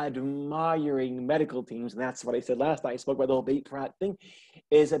Israelis admiring medical teams, and that's what I said last night. I spoke about the whole Beit Prat thing,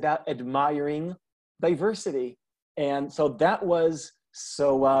 is about admiring diversity. And so that was,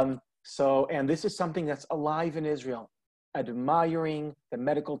 and this is something that's alive in Israel, admiring the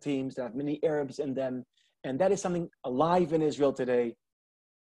medical teams that have many Arabs in them. And that is something alive in Israel today.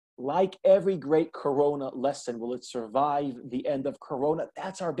 Like every great Corona lesson, will it survive the end of Corona?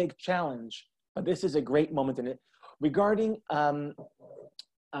 That's our big challenge. But this is a great moment in it. Regarding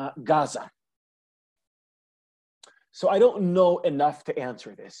Gaza. So I don't know enough to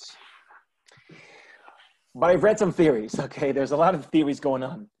answer this. But I've read some theories, okay? There's a lot of theories going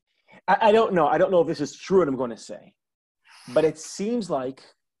on. I don't know. I don't know if this is true what I'm going to say. But it seems like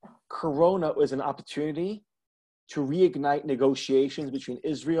Corona was an opportunity to reignite negotiations between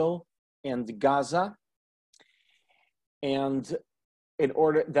Israel and Gaza. And in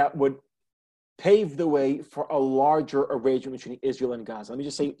order that would pave the way for a larger arrangement between Israel and Gaza. Let me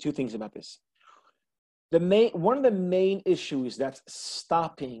just say two things about this. One of the main issues that's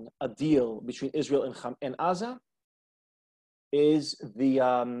stopping a deal between Israel and Gaza is the,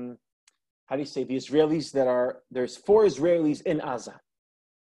 the Israelis there's 4 Israelis in Gaza.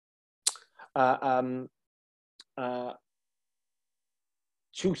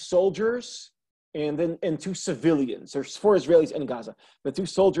 2 soldiers and 2 civilians. There's 4 Israelis in Gaza. The 2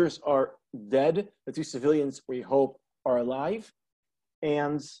 soldiers are dead. The 2 civilians, we hope, are alive.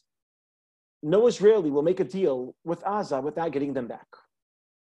 And no Israeli will make a deal with Gaza without getting them back.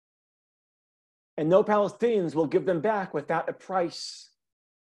 And no Palestinians will give them back without a price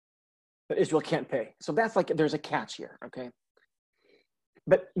that Israel can't pay. So that's there's a catch here, okay?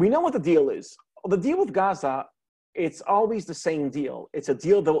 But we know what the deal is. The deal with Gaza, it's always the same deal. It's a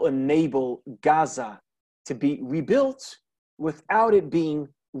deal that will enable Gaza to be rebuilt without it being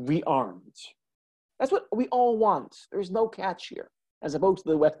rearmed. That's what we all want. There's no catch here, as opposed to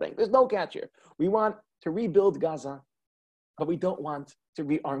the West Bank. There's no catch here. We want to rebuild Gaza, but we don't want to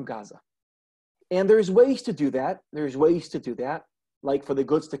rearm Gaza. And there's ways to do that. Like for the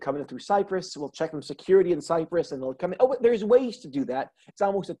goods to come in through Cyprus, we'll check them security in Cyprus and they'll come in. Oh, there's ways to do that. It's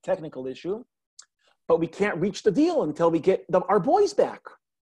almost a technical issue. But we can't reach the deal until we get our boys back.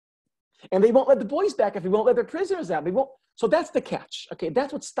 And they won't let the boys back if we won't let their prisoners out. So that's the catch. Okay,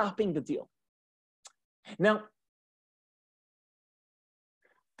 that's what's stopping the deal. Now,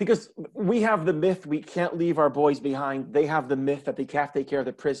 because we have the myth we can't leave our boys behind. They have the myth that they can't take care of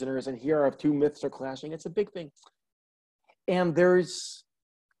the prisoners. And here our 2 myths are clashing. It's a big thing. And there's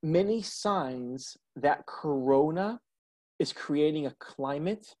many signs that Corona is creating a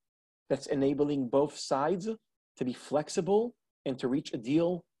climate that's enabling both sides to be flexible and to reach a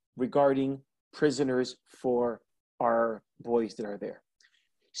deal regarding prisoners for our boys that are there.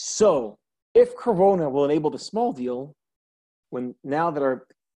 So if Corona will enable the small deal, now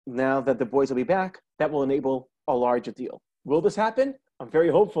that the boys will be back, that will enable a larger deal. Will this happen? I'm very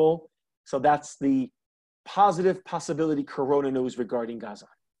hopeful. So that's the positive possibility Corona knows regarding Gaza.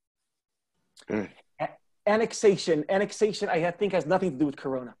 Annexation, I think has nothing to do with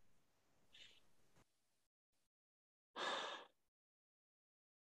Corona.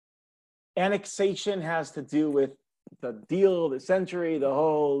 Annexation has to do with the deal of the century, the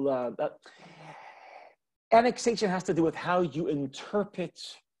whole. Annexation has to do with how you interpret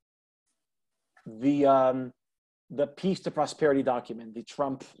the Peace to Prosperity document, the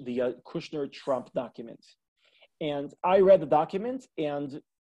Kushner-Trump document. And I read the document, and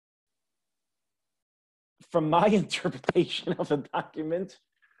from my interpretation of the document,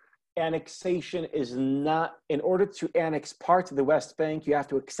 annexation is not, in order to annex parts of the West Bank, you have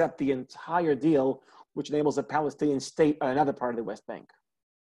to accept the entire deal, which enables a Palestinian state on another part of the West Bank.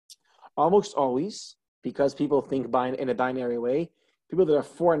 Almost always, because people think in a binary way, people that are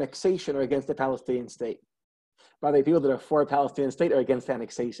for annexation are against the Palestinian state. By the way, people that are for a Palestinian state are against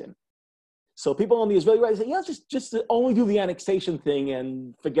annexation. So people on the Israeli right say, yeah, just only do the annexation thing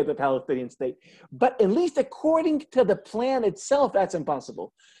and forget the Palestinian state. But at least according to the plan itself, that's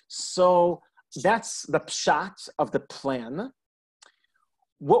impossible. So that's the pshat of the plan.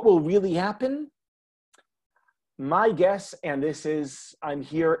 What will really happen? My guess, and this is, I'm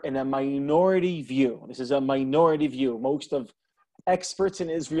here in a minority view. This is a minority view. Most of experts in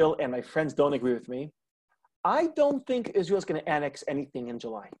Israel and my friends don't agree with me. I don't think Israel's going to annex anything in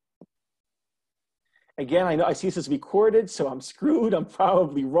July. Again, I know I see this is recorded, so I'm screwed. I'm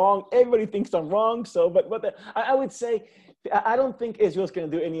probably wrong. Everybody thinks I'm wrong. So, but I would say, I don't think Israel's going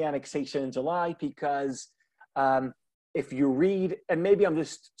to do any annexation in July because if you read, and maybe I'm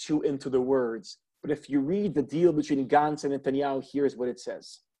just too into the words, but if you read the deal between Gantz and Netanyahu, here's what it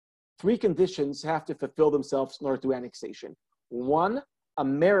says. 3 conditions have to fulfill themselves in order to do annexation. 1,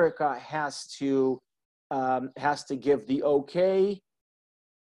 America has to give the okay.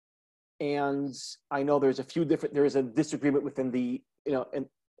 And I know there is a disagreement within the, and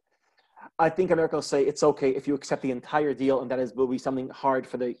I think America will say it's okay if you accept the entire deal, and that will be something hard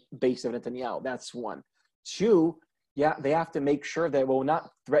for the base of Netanyahu. That's 1. 2, yeah, they have to make sure that it will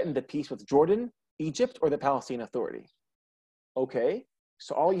not threaten the peace with Jordan, Egypt, or the Palestinian Authority. Okay,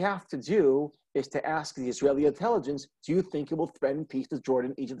 so all you have to do is to ask the Israeli intelligence, do you think it will threaten peace with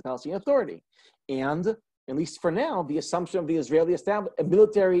Jordan, Egypt, and the Palestinian Authority? And at least for now, the assumption of the Israeli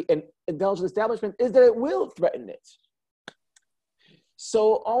military and intelligence establishment is that it will threaten it.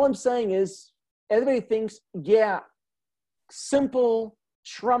 So all I'm saying is, everybody thinks, yeah, simple,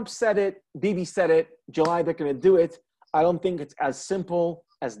 Trump said it, Bibi said it, July they're going to do it. I don't think it's as simple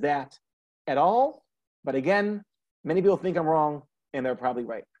as that at all. But again, many people think I'm wrong, and they're probably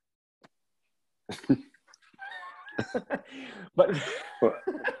right. But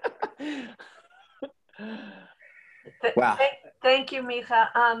wow. Thank you, Micha.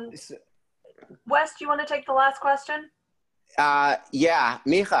 Wes, do you want to take the last question? Yeah,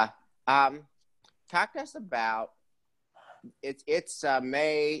 Micha, talk to us about, it's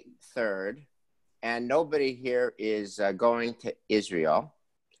May 3rd, and nobody here is going to Israel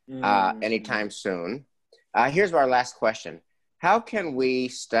anytime soon. Here's our last question. How can we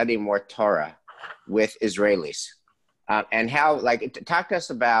study more Torah with Israelis? And how, talk to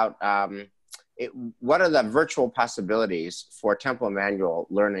us about what are the virtual possibilities for Temple Emmanuel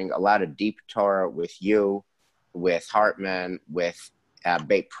learning a lot of deep Torah with you, with Hartman, with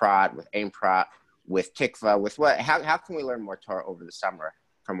Beit Prat, with Ein Prat, with Tikva, with what? How can we learn more Torah over the summer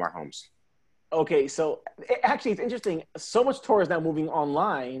from our homes? Okay, so actually it's interesting. So much Torah is now moving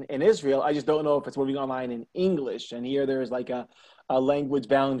online in Israel. I just don't know if it's moving online in English. And here there's like a language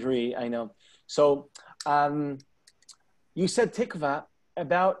boundary, I know. So you said Tikva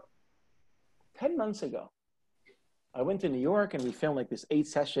about 10 months ago. I went to New York and we filmed like this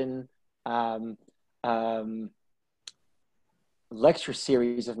 8-session lecture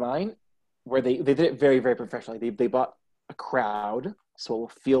series of mine where they did it very, very professionally. They bought a crowd, so it will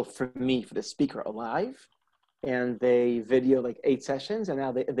feel for me, for the speaker, alive. And they video like 8 sessions, and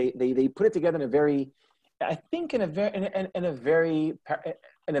now they put it together in a very, I think in a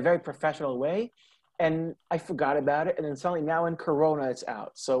very professional way. And I forgot about it, and then suddenly now in Corona it's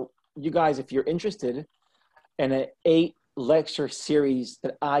out. So you guys, if you're interested in an 8-lecture series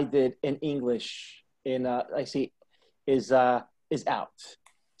that I did in English, is out.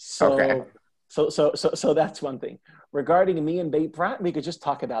 So, okay. So that's one thing. Regarding me and Beit Prat, we could just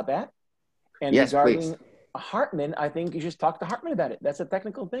talk about that. And yes, regarding please. Hartman, I think you should talk to Hartman about it. That's a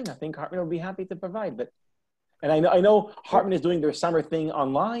technical thing. I think Hartman will be happy to provide. And I know Hartman is doing their summer thing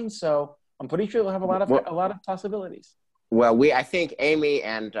online, so I'm pretty sure they'll have a lot of possibilities. Well, I think Amy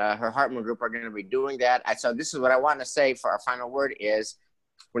and her Hartman group are going to be doing that. So this is what I want to say for our final word is,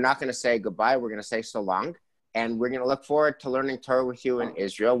 we're not going to say goodbye. We're going to say so long. And we're going to look forward to learning Torah with you in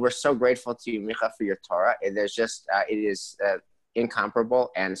Israel. We're so grateful to you, Micha, for your Torah. It is incomparable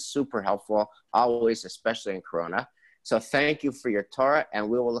and super helpful, always, especially in Corona. So thank you for your Torah, and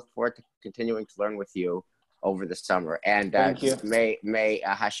we will look forward to continuing to learn with you over the summer. And may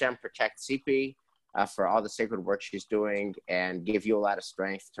Hashem protect Tzipi for all the sacred work she's doing, and give you a lot of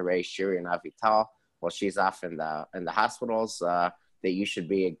strength to raise Shiri and Avital while she's off in the hospitals. That you should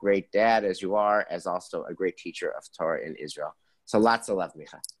be a great dad, as you are, as also a great teacher of Torah in Israel. So lots of love,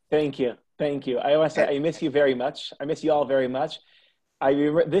 Micha. Thank you. I want to say I miss you very much. I miss you all very much.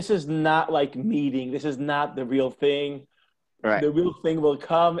 This is not like meeting. This is not the real thing. Right. The real thing will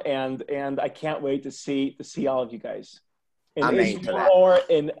come, and I can't wait to see all of you guys in Israel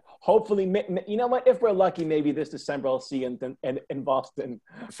hopefully, you know what? If we're lucky, maybe this December I'll see you in Boston.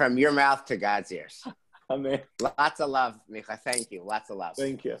 From your mouth to God's ears. Amen. Lots of love, Micha. Thank you. Lots of love.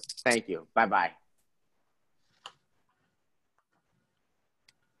 Thank you. Thank you. Bye-bye.